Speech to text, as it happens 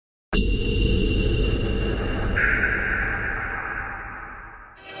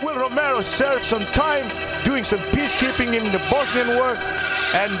serve some time, doing some peacekeeping in the Bosnian war,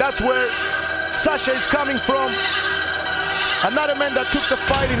 and that's where Sasa is coming from. Another man that took the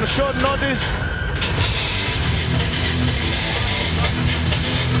fight in a short notice.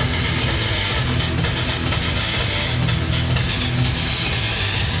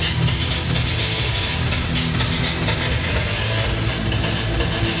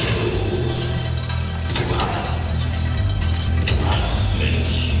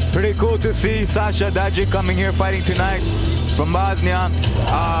 Pretty cool to see Sasa Dajic coming here fighting tonight from Bosnia,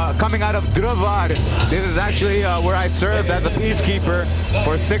 coming out of Drvar. This is actually where I served as a peacekeeper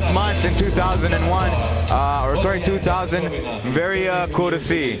for 6 months in 2001, or sorry, 2000. Very cool to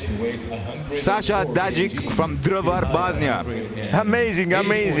see. Sasa Dajic from Drvar, Bosnia. Amazing,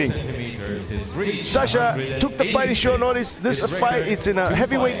 amazing. Sasa took the fight in short notice. This fight, it's in a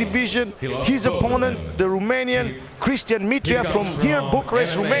heavyweight division. His opponent, the Romanian Cristian Mitrea from here,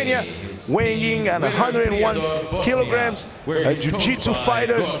 Bucharest, Romania, weighing in at 101 kilograms. A jiu-jitsu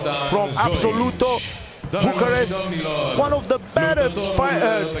fighter from Absoluto, Bucharest. One of the better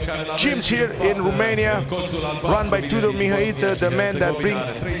gyms here in Romania, run by Tudor Mihaiță, the man that brings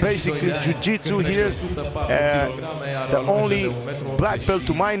basically jiu-jitsu here. The only black belt,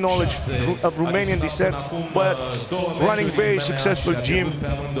 to my knowledge, of Romanian descent, but running very successful gym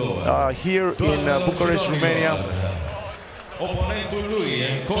here in Bucharest, Romania. Oponentul lui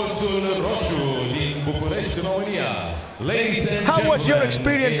în colțul roșu din București, România. How was your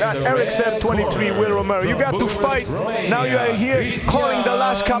experience at RXF 23, Will Romero? You got to fight. Now you are here calling the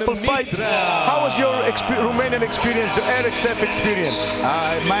last couple fights. How was your Romanian experience, the RXF experience?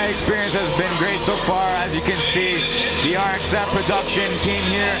 My experience has been great so far. As you can see, the RXF production team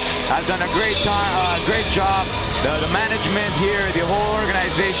here has done a great job. The management here, the whole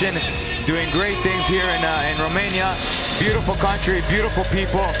organization, doing great things here in Romania. Beautiful country, beautiful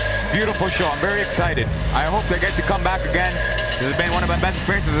people, beautiful show. I'm very excited. I hope they get to come back again. This has been one of my best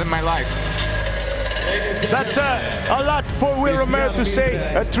experiences in my life. That's a lot for Will Romero to say.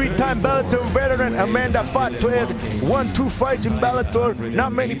 A three-time Bellator veteran, a man that fought 1-2 fights in Bellator.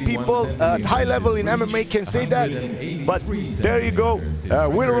 Not many people at high level in MMA can say that, but there you go.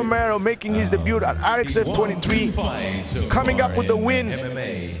 Will Romero making his debut at RXF 23, coming up with the win.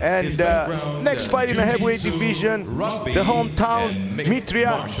 And next fight in the heavyweight division, the hometown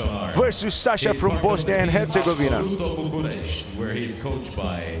Mitrea versus Sasa from Bosnia and Herzegovina. Where he's coached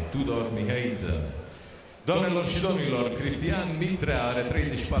by Tudor Mihaiță. Doamnelor și domnilor, Cristian Mitrea are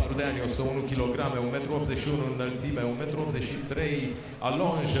 34 de ani, 101 kg, 1,81 m înălțime, 1,83 m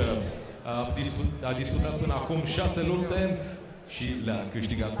alonjă. A disputat până acum 6 lupte și le-a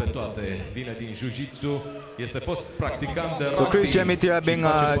câștigat pe toate. Vine din jiu-jitsu, este fost practicant de rugby. So Cristian Mitrea being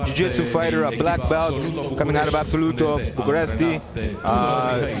a jiu-jitsu fighter, a black belt, coming out of Absoluto, Bucuresti.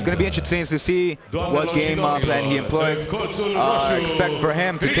 It's going to be interesting to see what game plan he employs. Expect for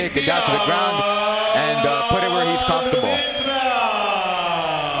him to take it down to the ground and put it where he's comfortable.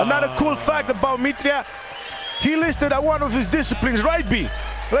 Another cool fact about Mitrea, he listed at one of his disciplines, rugby.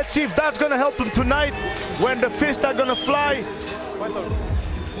 Let's see if that's going to help him tonight when the fists are going to fly.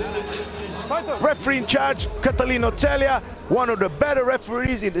 Referee in charge, Catalino Celia, one of the better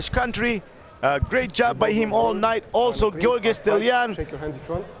referees in this country. Great job by him all night. Also, Gheorghe Stelian.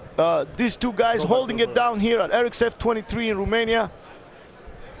 These two guys holding it down here at RXF 23 in Romania.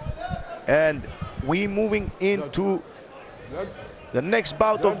 And we moving into the next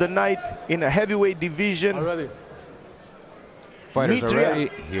bout of the night in a heavyweight division. Fighters are ready.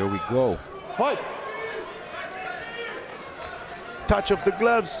 Here we go. Fight. Touch of the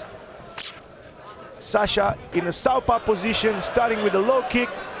gloves. Sasa in a southpaw position, starting with a low kick.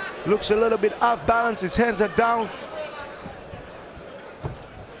 Looks a little bit off balance. His hands are down.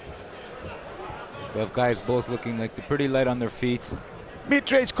 Both guys both looking like they're pretty light on their feet.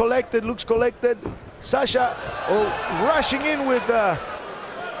 Mitrea is collected, looks collected. Sasa rushing in with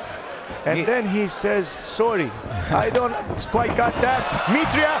and then he says, sorry, I don't quite got that.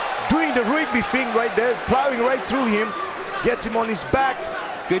 Mitrea doing the rugby thing right there, plowing right through him, gets him on his back.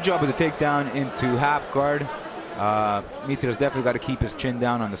 Good job with the takedown into half guard. Mitrea's definitely got to keep his chin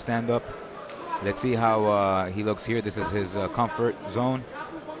down on the stand-up. Let's see how he looks here. This is his comfort zone.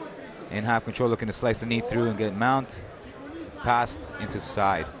 In half control, looking to slice the knee through and get mount. Passed into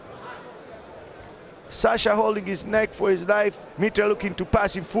side. Sasa holding his neck for his life. Mitrea looking to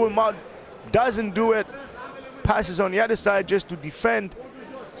pass in full mount. Doesn't do it. Passes on the other side just to defend.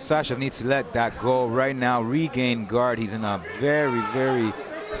 Sasa needs to let that go right now. Regain guard. He's in a very, very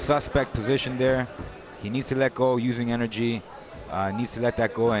suspect position there. He needs to let go using energy. Needs to let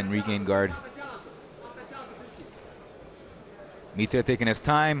that go and regain guard. Mitrea taking his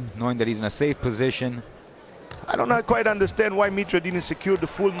time, knowing that he's in a safe position. I do not quite understand why Mitrea didn't secure the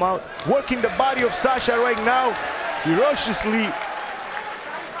full mount. Working the body of Sasa right now, ferociously.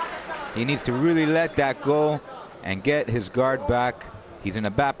 He needs to really let that go and get his guard back. He's in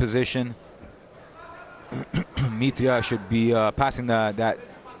a bad position. Mitrea should be passing that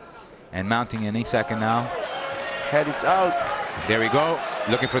and mounting any second now. Head is out. There we go.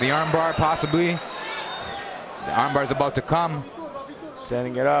 Looking for the armbar, possibly. The armbar is about to come.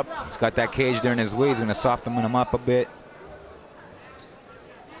 Setting it up. He's got that cage there in his way. He's going to soften him up a bit.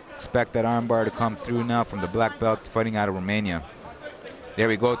 Expect that armbar to come through now from the black belt fighting out of Romania. There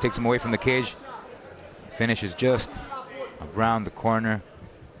we go. Takes him away from the cage. Finishes just around the corner.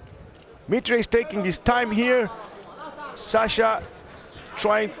 Mitrea is taking his time here. Sasa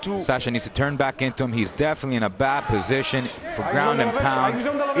trying to... Sasa needs to turn back into him. He's definitely in a bad position for ground and pound.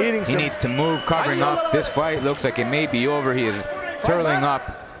 He needs to move, covering up. This fight looks like it may be over. He is turtling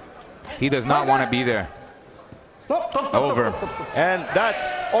up. He does not want to be there. Over. And that's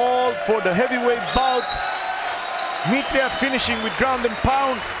all for the heavyweight bout. Mitrea finishing with ground and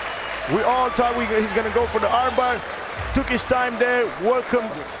pound. We all thought he's going to go for the armbar. Took his time there, worked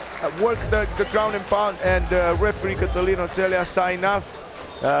the ground and pound, and referee Catalino Celia signed off.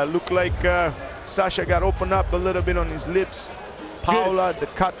 Looked like Sasa got opened up a little bit on his lips. Paula, the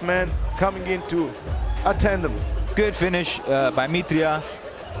cut man, coming in to attend him. Good finish by Mitrea.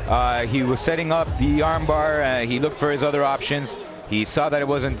 He was setting up the armbar. He looked for his other options. He saw that it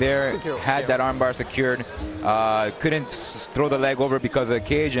wasn't there, had that armbar secured. Couldn't throw the leg over because of the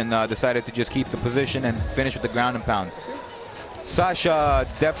cage, and decided to just keep the position and finish with the ground and pound. Sasa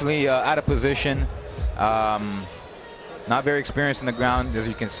definitely out of position. Not very experienced in the ground, as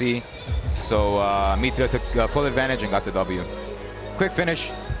you can see. So Mitrea took full advantage and got the W. Quick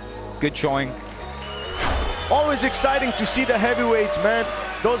finish, good showing. Always exciting to see the heavyweights, man.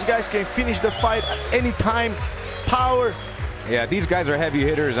 Those guys can finish the fight at any time. Power. Yeah, these guys are heavy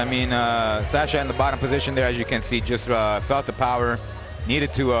hitters. I mean, Sasa in the bottom position there, as you can see, just felt the power.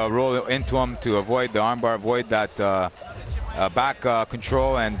 Needed to roll into him to avoid the armbar, avoid that back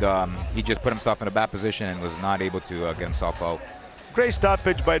control, and he just put himself in a bad position and was not able to get himself out. Great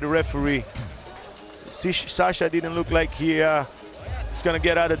stoppage by the referee. Sasa didn't look like he's going to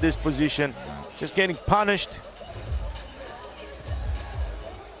get out of this position. Just getting punished.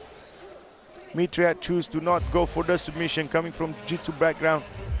 Mitrea chose to not go for the submission, coming from jiu-jitsu background.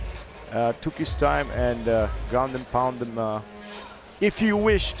 Took his time and ground and pound him, if you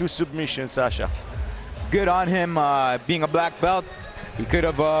wish, to submission, Sasa. Good on him, being a black belt. He could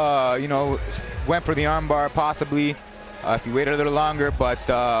have, you know, went for the armbar possibly if he waited a little longer, but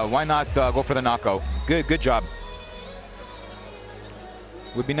why not go for the knockout? Good job.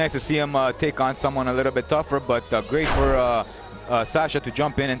 Would be nice to see him take on someone a little bit tougher, but great for Sasa to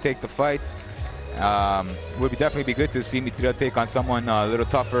jump in and take the fight. Would definitely be good to see Mitrea take on someone a little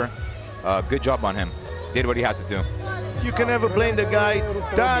tougher. Good job on him. Did what he had to do. You can never blame the guy.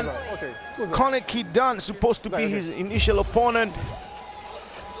 Dan, Konecki Dan, supposed to be his initial opponent.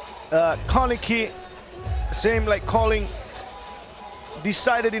 Konecki, same like Colin,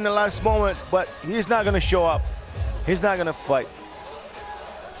 decided in the last moment, but he's not going to show up. He's not going to fight.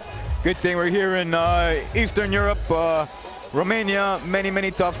 Good thing we're here in Eastern Europe, Romania.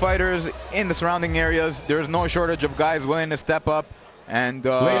 Many tough fighters in the surrounding areas. There's no shortage of guys willing to step up and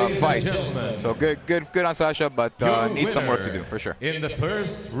fight. So good on Sasa, but needs some work to do for sure. In the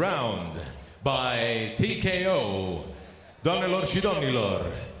first round, by TKO, doamnelor și domnilor,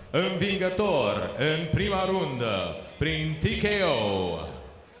 învingător în prima rundă prin TKO,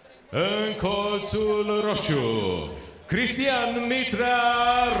 în colțul roșu, Cristian Mitrea,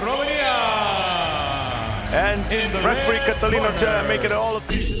 Romania. And referee Catalino making it all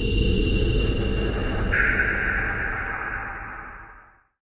official.